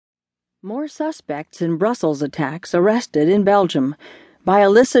More suspects in Brussels attacks arrested in Belgium by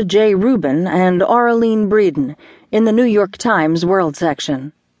Alissa J. Rubin and Aurelien Breeden in the New York Times World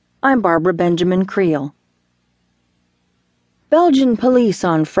section. I'm Barbara Benjamin Creel. Belgian police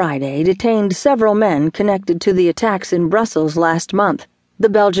on Friday detained several men connected to the attacks in Brussels last month, the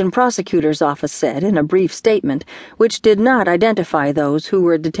Belgian prosecutor's office said in a brief statement, which did not identify those who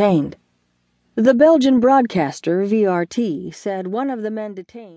were detained. The Belgian broadcaster VRT said one of the men detained